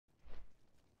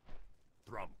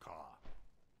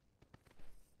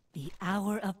The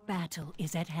hour of battle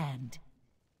is at hand.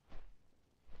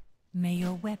 May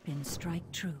your weapon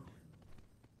strike true.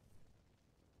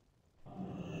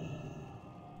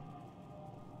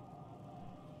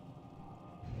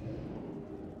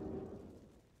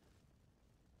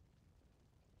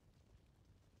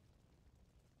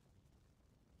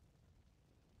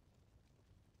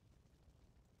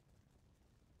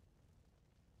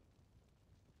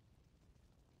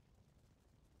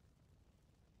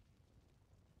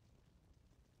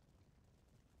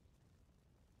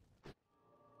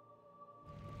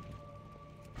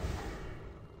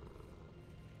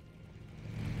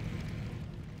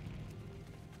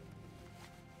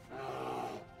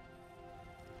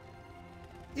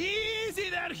 Easy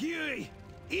there, Huey!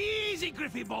 Easy,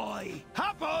 Griffey boy!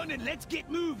 Hop on and let's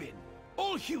get moving!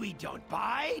 Old Huey don't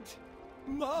bite!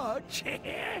 Much!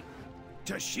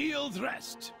 To Shield's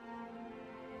Rest!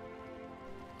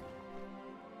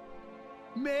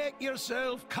 Make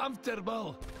yourself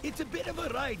comfortable. It's a bit of a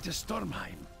ride to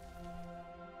Stormheim.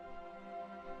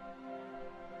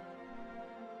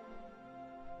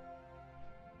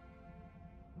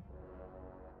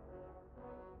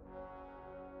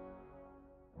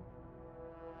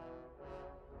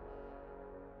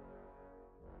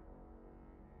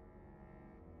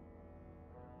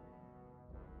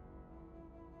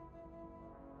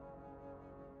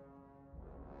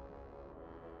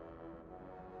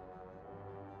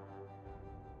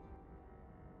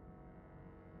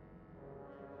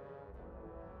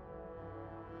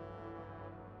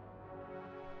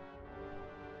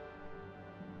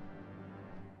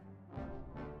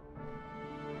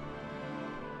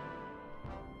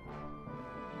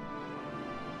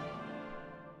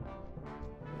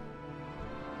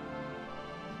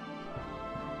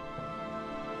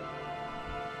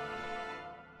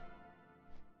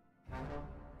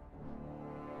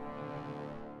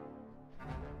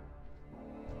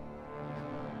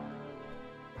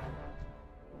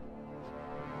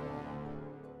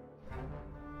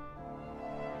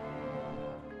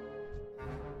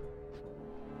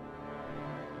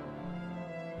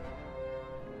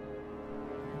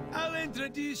 I'll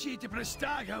introduce you to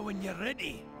Prestaga when you're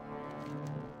ready.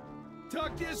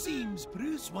 Talk to your seams.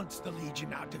 Bruce wants the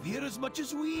Legion out of here as much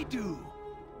as we do.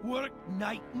 Work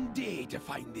night and day to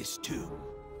find this tomb.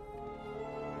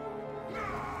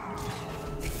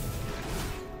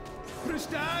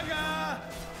 Prestaga!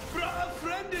 Brought a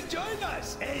friend to join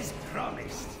us, as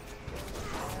promised.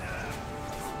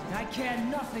 I care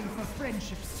nothing for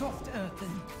friendship's soft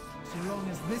earthen. So long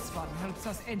as this one helps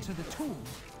us enter the tomb,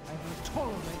 I will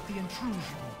tolerate the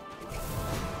intrusion.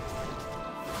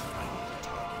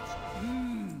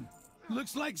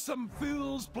 Looks like some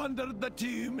fools plundered the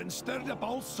tomb and stirred up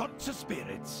all sorts of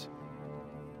spirits.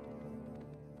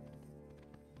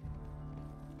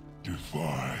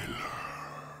 Defiler.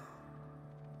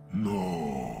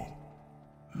 No,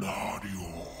 not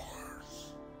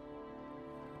yours.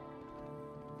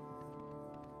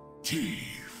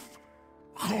 Thief,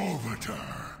 coveter,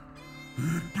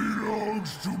 it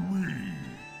belongs to me.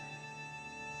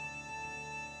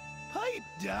 Pipe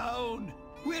down!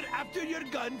 We're after your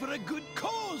gun for a good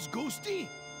cause, Ghosty!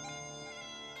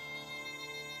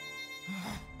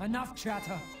 Enough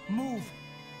chatter. Move.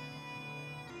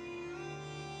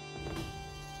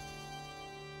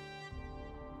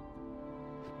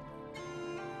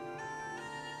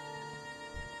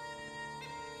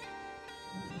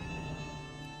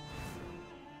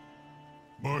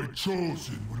 My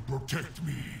chosen will protect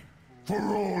me for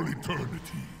all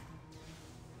eternity.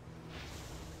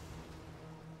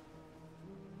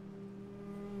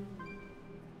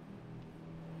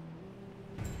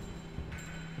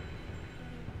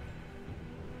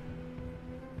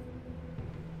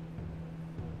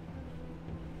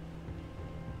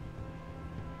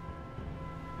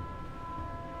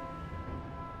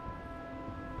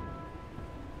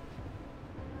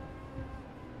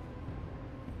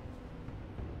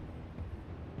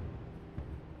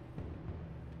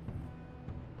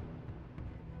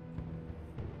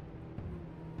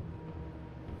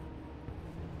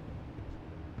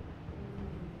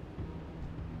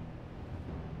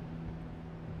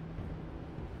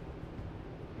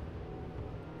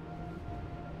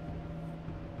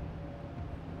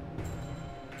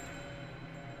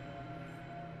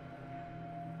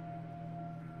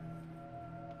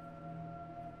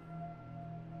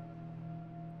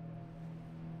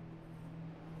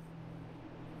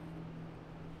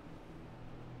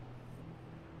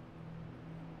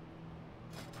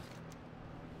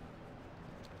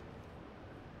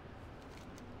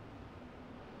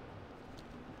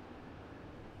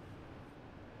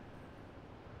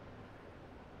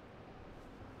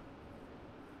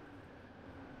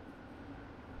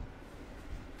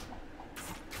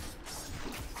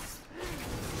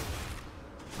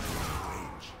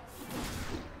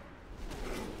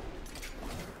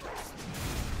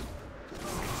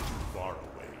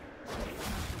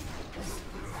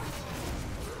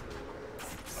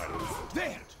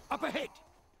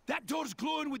 door's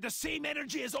glowing with the same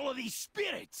energy as all of these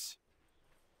spirits?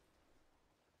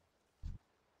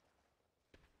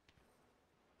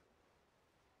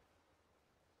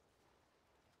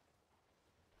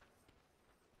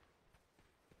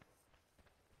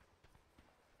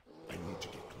 I need to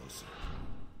get closer.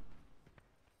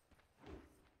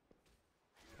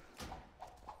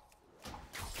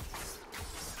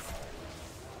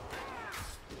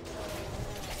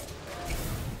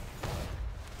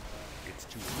 It's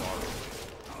too far away.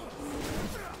 I don't have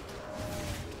a target.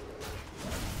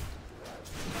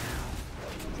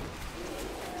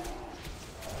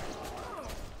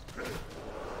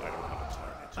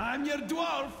 I'm your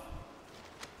dwarf!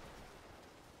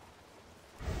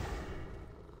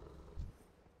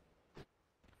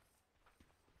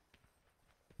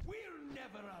 We're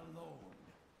never alone.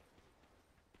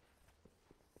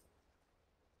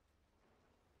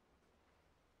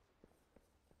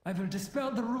 I will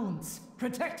dispel the runes.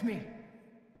 Protect me.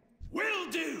 Will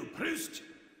do, Proust!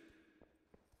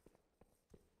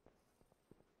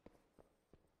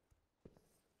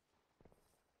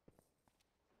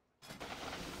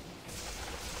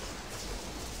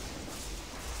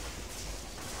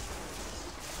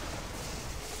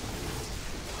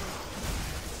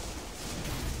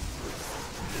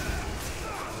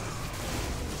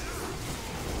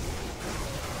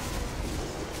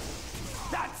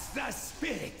 That's the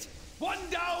spirit! One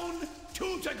down,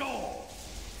 two to go!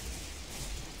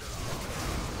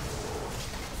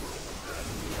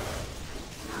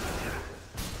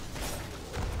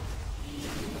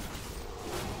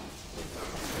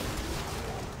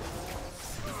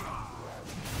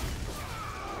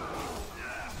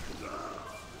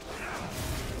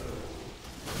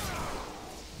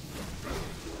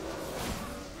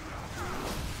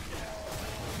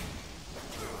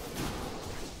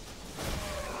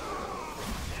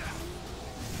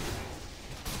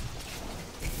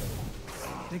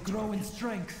 They grow in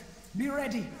strength. Be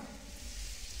ready.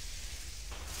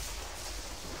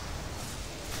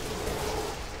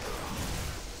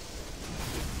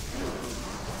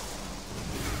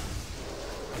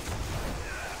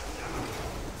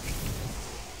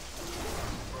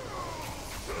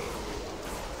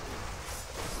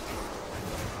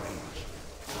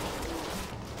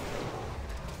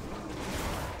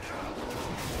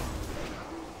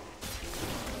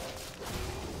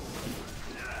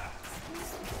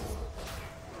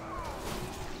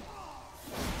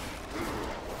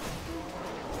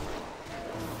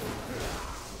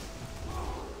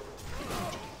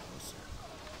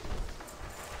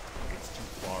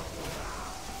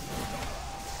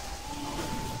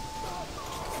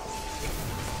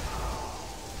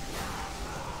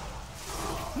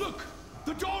 Look!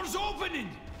 The door's opening!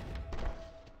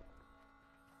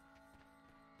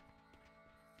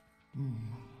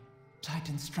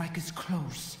 Titanstrike is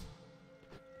close.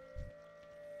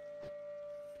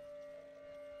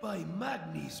 By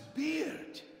Magni's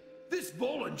beard! This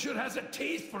Volan sure has a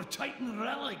taste for Titan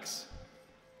relics!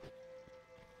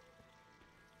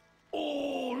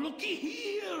 Oh, looky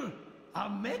here! A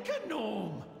mecha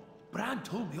gnome! Bran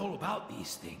told me all about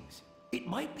these things. It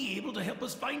might be able to help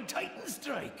us find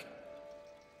Titanstrike.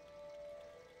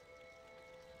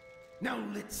 Now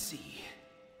let's see.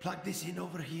 Plug this in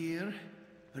over here.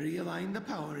 Realign the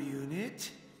power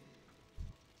unit.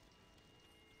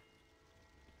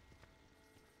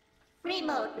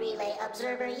 Remote Relay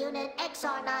Observer Unit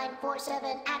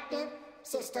XR947 active.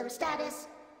 System status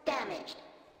damaged.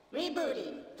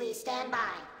 Rebooting. Please stand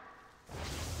by.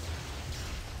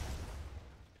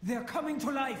 They're coming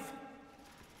to life.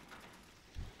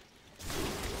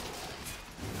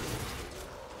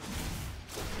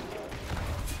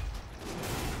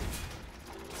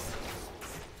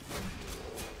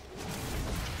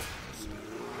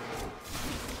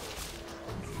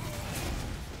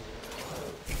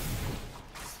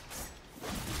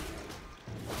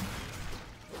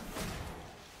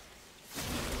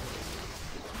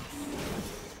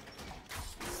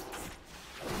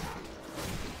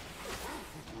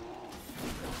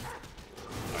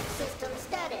 System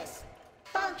status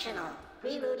functional.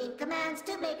 Rerouting commands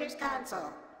to Maker's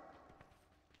console.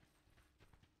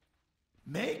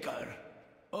 Maker?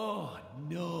 Oh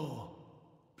no.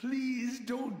 Please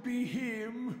don't be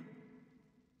him.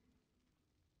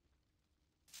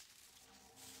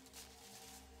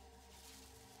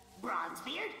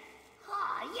 Bronzebeard?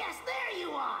 Ah, yes, there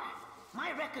you are!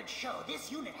 My records show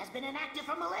this unit has been inactive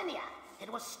for millennia.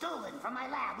 It was stolen from my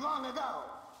lab long ago.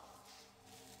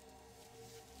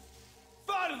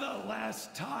 For the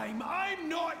last time, I'm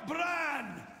not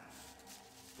Bran!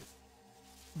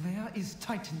 Where is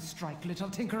Titanstrike, little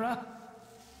tinkerer?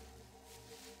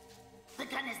 The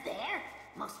gun is there?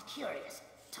 Most curious.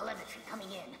 Telemetry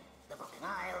coming in. The Broken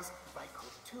Isles,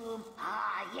 Vrykul Tomb.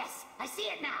 Ah, yes, I see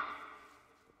it now.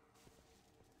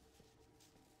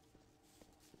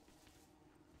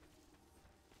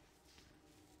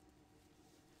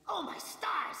 Oh my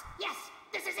stars! Yes,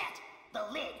 this is it!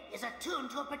 The lid is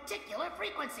attuned to a particular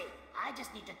frequency. I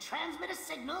just need to transmit a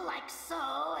signal like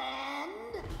so,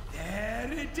 and...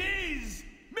 There it is!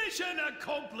 Mission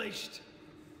accomplished!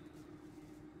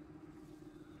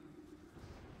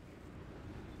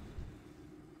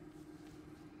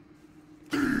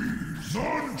 Thieves,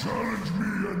 unchallenge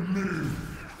me and live!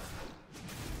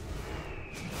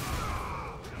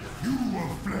 You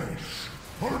of flesh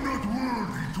are not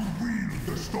worthy to wield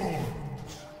the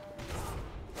storms!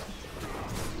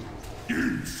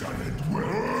 Insolent well!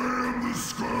 I am the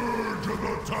scourge of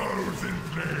the towers in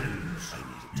flames!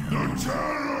 The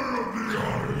terror of the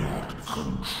island!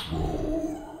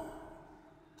 Control!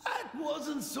 That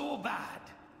wasn't so bad.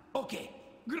 Okay,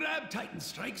 grab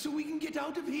Titanstrike so we can get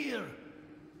out of here.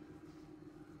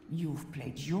 You've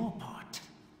played your part.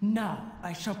 Now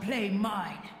I shall play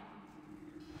mine.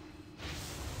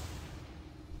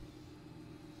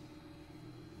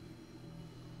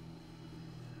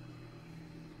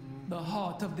 The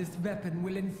heart of this weapon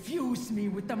will infuse me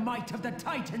with the might of the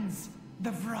Titans.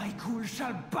 The Vrykul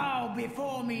shall bow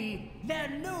before me, their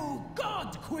new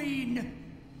God Queen!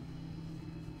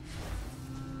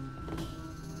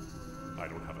 I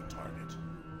don't have a target.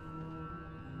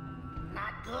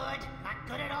 Not good, not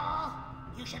good at all.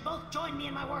 You should both join me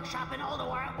in my workshop in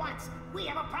Oldawar at once. We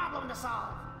have a problem to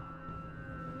solve.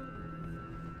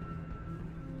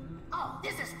 Oh,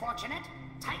 this is fortunate.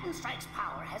 Titanstrike's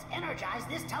power has energized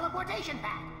this teleportation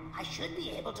pad. I should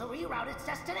be able to reroute its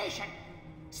destination.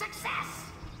 Success!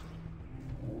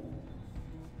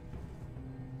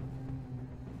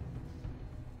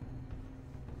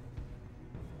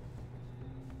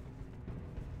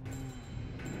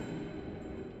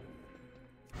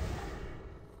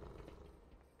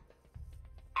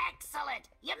 Excellent!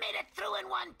 You made it through in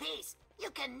one piece. You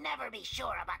can never be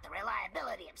sure about the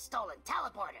reliability of stolen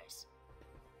teleporters.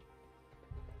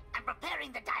 I'm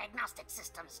preparing the diagnostic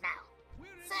systems now.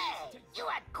 Say, you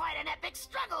had quite an epic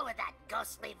struggle with that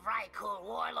ghostly Vrykul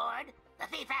warlord. The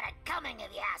thief had it coming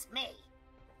if you ask me.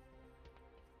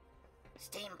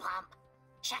 Steam pump,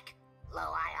 check. Low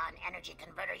ion energy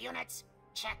converter units,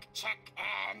 check, check,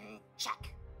 and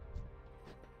check.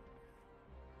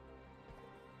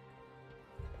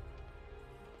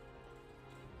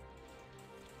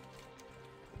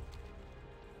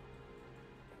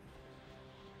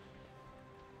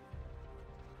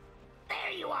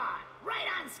 There you are, right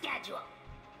on schedule.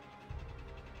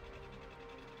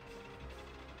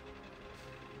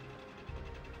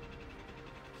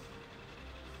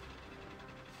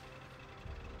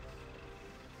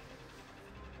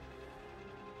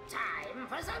 Time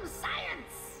for some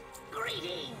science.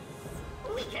 Greetings.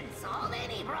 We can solve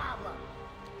any problem.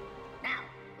 Now,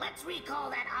 let's recall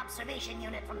that observation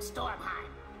unit from Stormheim.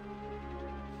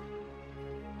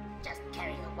 Just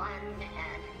carry the one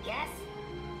and guess.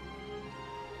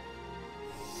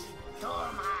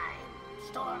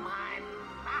 Stormheim.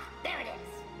 Ah, there it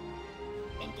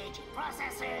is. Engaging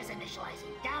processors,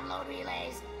 initializing download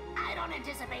relays. I don't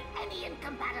anticipate any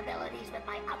incompatibilities with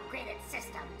my upgraded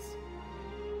systems.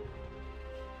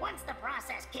 Once the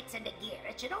process kicks into gear,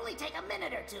 it should only take a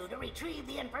minute or two to retrieve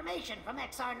the information from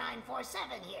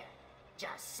XR947 here.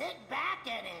 Just sit back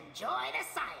and enjoy the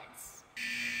science.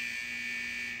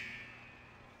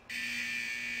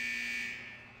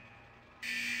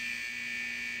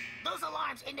 Those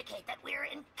alarms indicate that we're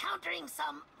encountering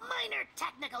some minor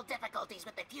technical difficulties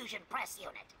with the fusion press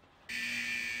unit.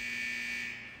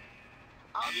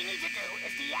 All you need to do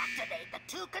is deactivate the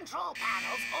two control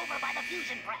panels over by the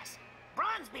fusion press.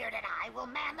 Bronzebeard and I will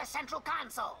man the central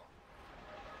console.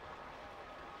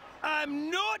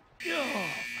 I'm not... Oh,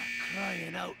 for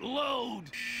crying out loud!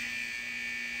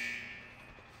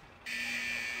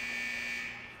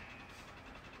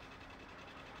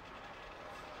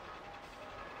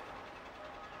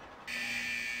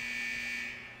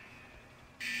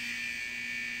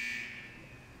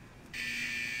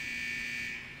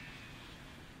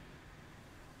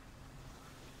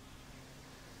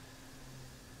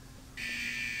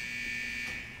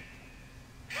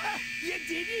 You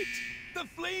did it! The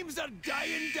flames are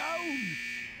dying down!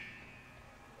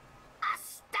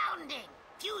 Astounding!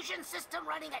 Fusion system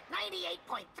running at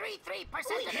 98.33%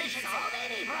 efficiency.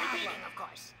 Repeating, of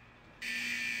course.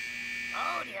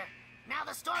 Oh dear. Now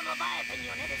the Storm Leviathan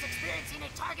unit is experiencing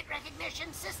a target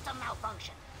recognition system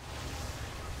malfunction.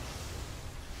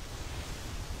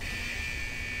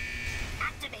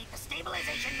 Activate the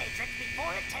stabilization matrix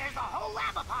before it tears the whole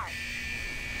lab apart.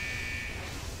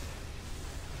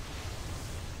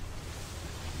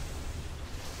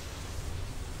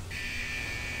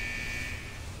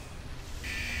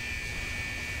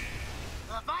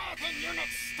 Leviathan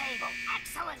unit's stable.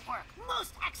 Excellent work.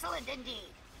 Most excellent indeed.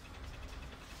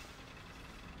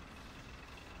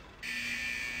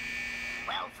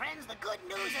 Well, friends, the good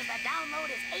news is the download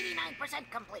is 89%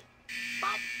 complete.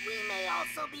 But we may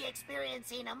also be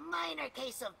experiencing a minor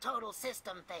case of total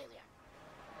system failure.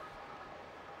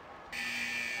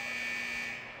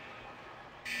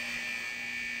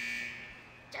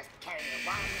 Just carry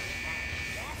one and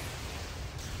yes.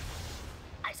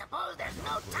 I suppose there's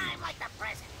no time like the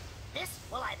present. This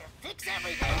will either fix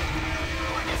everything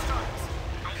or destroy us.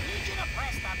 I need you to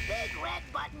press the big red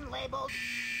button labeled,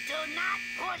 "Do not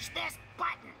push this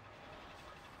button."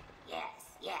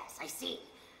 Yes, I see.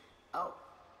 Oh,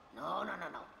 no.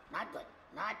 Not good.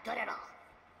 Not good at all.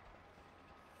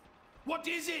 What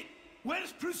is it?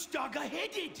 Where's Prustaga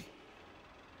headed?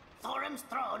 Thorum's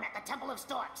throne at the Temple of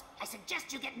Storms. I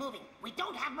suggest you get moving. We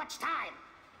don't have much time.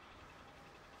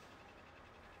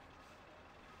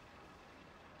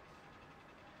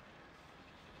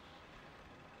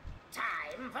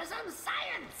 Time for some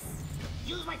science!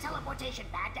 Use my teleportation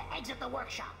pad to exit the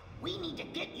workshop. We need to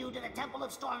get you to the Temple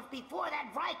of Storms before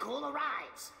that Vrykul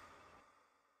arrives.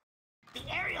 The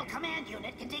aerial command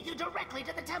unit can take you directly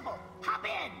to the temple. Hop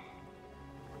in!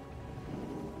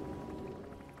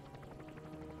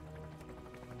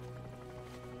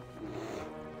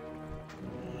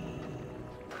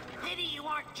 Pity you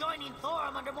aren't joining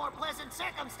Thorum under more pleasant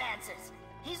circumstances.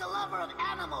 He's a lover of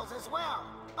animals as well.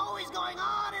 Always going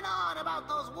on and on about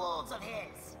those wolves of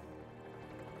his.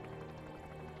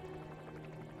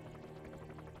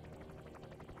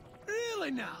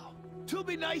 Really now? 'Twill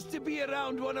be nice to be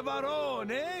around one of our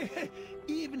own, eh?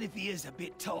 Even if he is a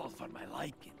bit tall for my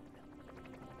liking.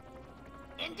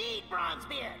 Indeed,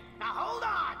 Bronzebeard. Now hold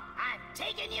on. I'm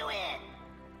taking you in.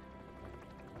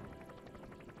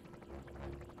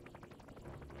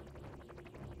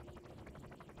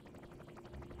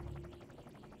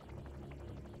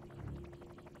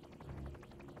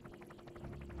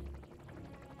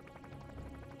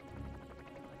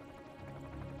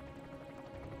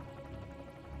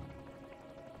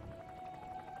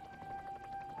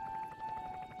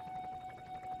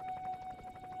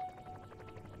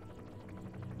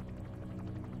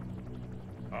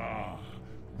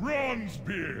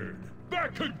 Bronzebeard!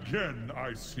 Back again,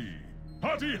 I see.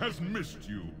 Hati has missed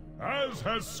you, as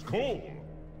has Skull.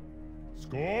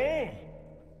 Skull?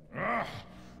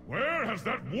 Where has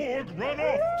that warg run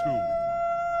off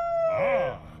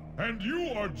to? And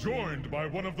you are joined by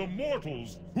one of the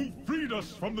mortals who freed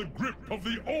us from the grip of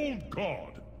the old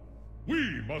god.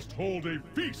 We must hold a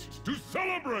feast to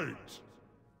celebrate!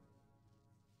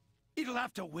 It'll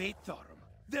have to wait, Thorum.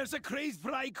 There's a crazed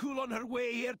Vrykul on her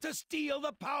way here to steal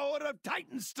the power of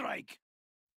Titanstrike!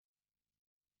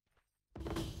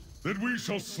 Then we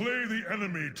shall slay the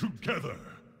enemy together!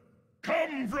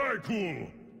 Come, Vrykul!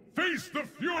 Face the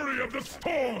fury of the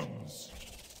storms!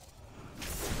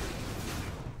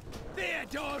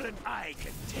 Theodore and I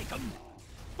can take them!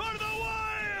 For the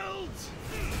wilds!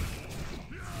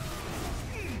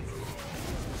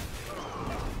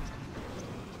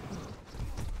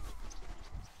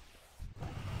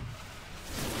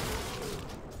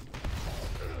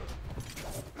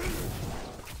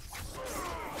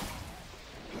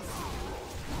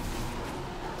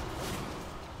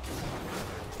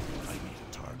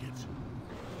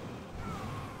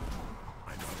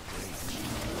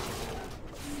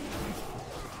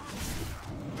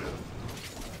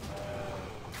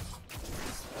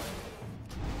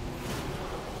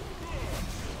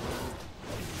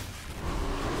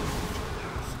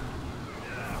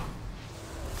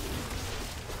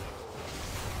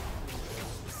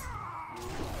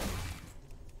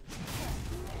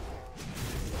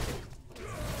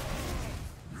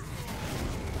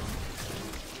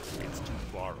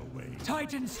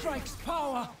 Titanstrike's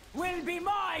power will be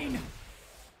mine!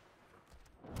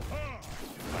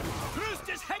 Trust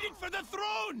is headed for the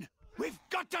throne! We've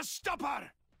got to stop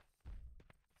her!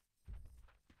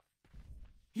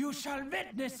 You shall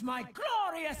witness my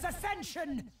glorious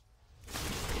ascension!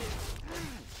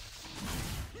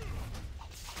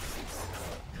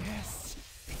 Yes,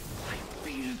 I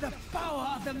feel the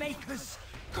power of the Makers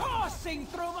coursing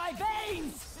through my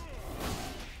veins!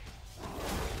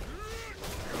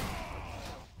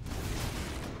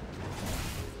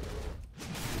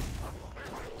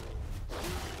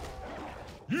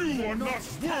 You are not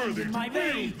worthy to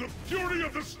wield the fury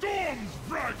of the storms,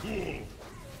 Vrykul!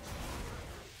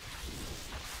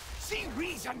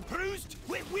 reason, Proust!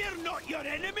 We're not your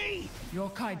enemy! Your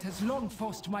kind has long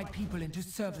forced my people into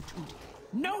servitude.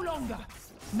 No longer!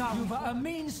 Now you've a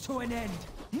means to an end.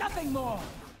 Nothing more!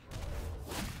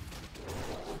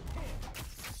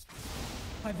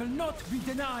 I will not be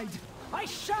denied! I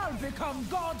shall become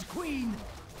God Queen!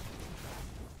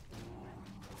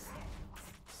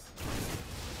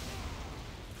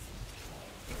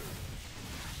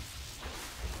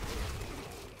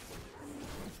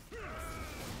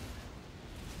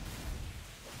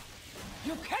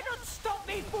 You cannot stop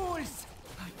me, fools!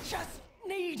 I just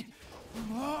need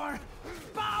more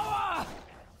power!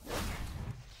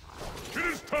 It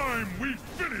is time we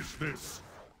finish this!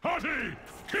 Hati,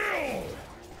 kill!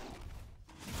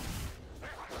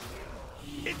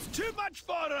 It's too much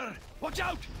for her! Watch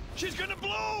out! She's gonna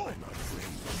blow!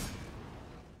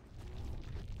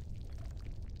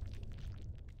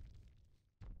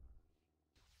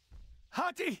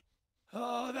 Hati!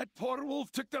 Oh, that poor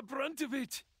wolf took the brunt of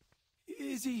it.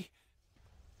 Is he?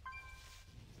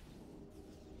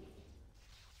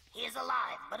 He is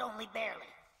alive, but only barely.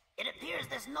 It appears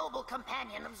this noble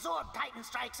companion absorbed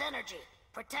Titanstrike's energy,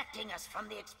 protecting us from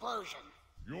the explosion.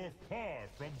 You're far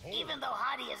from home. Even though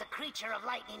Hadi is a creature of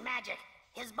lightning magic,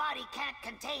 his body can't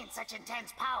contain such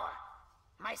intense power.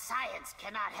 My science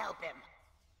cannot help him.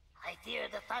 I fear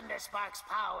the Thunderspark's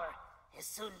power is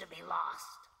soon to be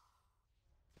lost.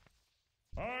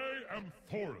 I am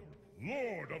Thorin,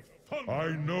 Lord of Thunder.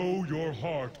 I know your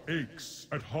heart aches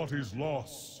at Hati's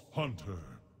loss, Hunter.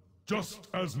 Just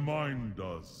as mine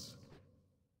does.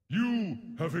 You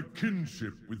have a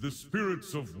kinship with the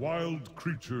spirits of wild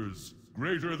creatures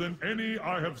greater than any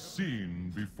I have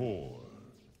seen before.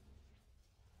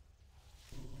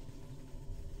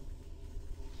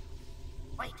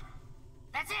 Wait,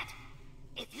 that's it!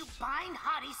 If you bind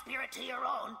Hadi's spirit to your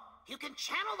own, you can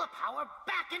channel the power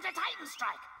back into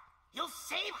Titanstrike! You'll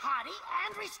save Hadi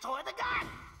and restore the god!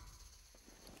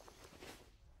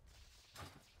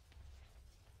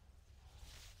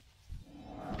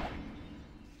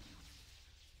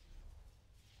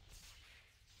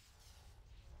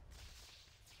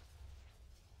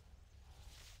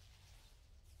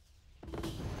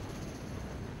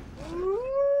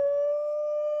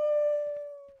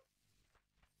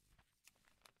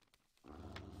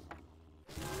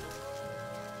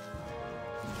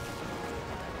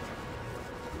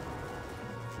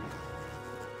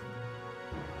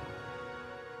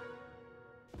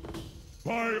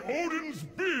 By Odin's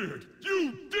beard,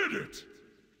 you did it!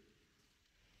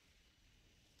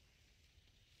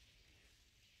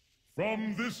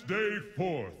 From this day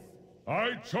forth,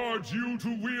 I charge you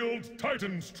to wield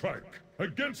Titanstrike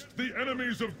against the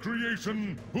enemies of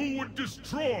creation who would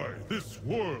destroy this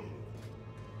world.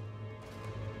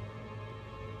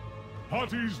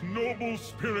 Hati's noble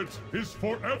spirit is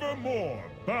forevermore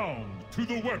bound to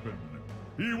the weapon.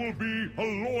 He will be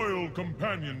a loyal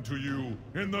companion to you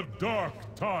in the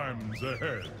dark times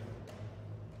ahead.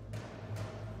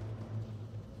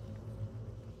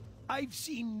 I've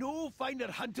seen no finer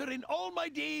hunter in all my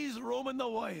days roaming the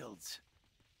wilds.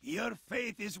 Your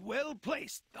faith is well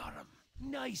placed, Thorin.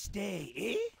 Nice day,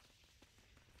 eh?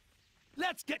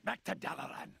 Let's get back to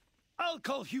Dalaran. I'll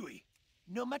call Huey.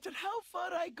 No matter how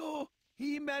far I go,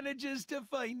 he manages to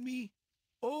find me.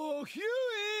 Oh,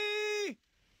 Huey!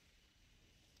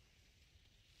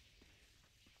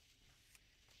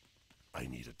 I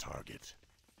need a target.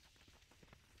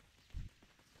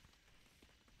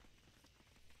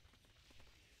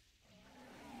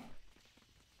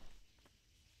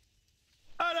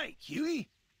 All right, Huey.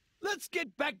 Let's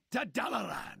get back to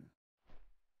Dalaran.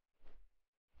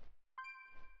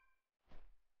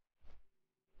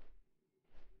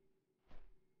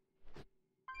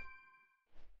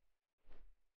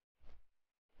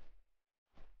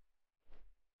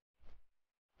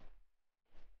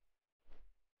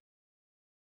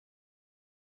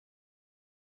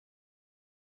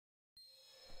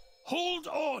 Hold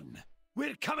on!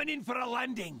 We're coming in for a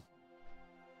landing!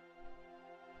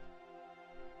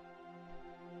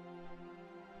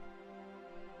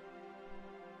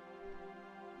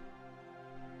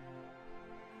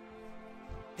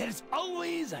 There's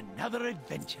always another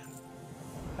adventure.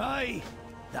 Aye,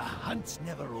 the hunt's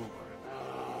never over.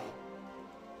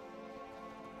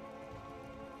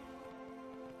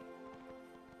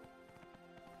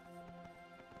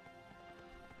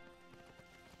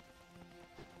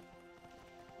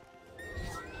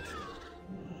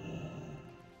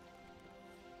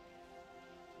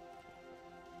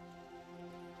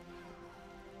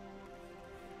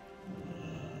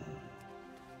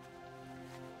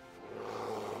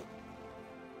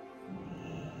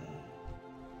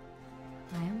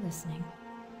 I am listening.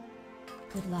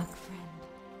 Good luck, friend.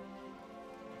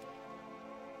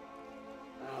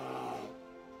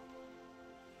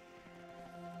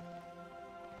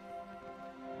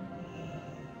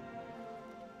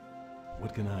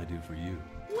 What can I do for you?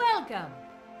 Welcome!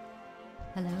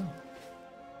 Hello.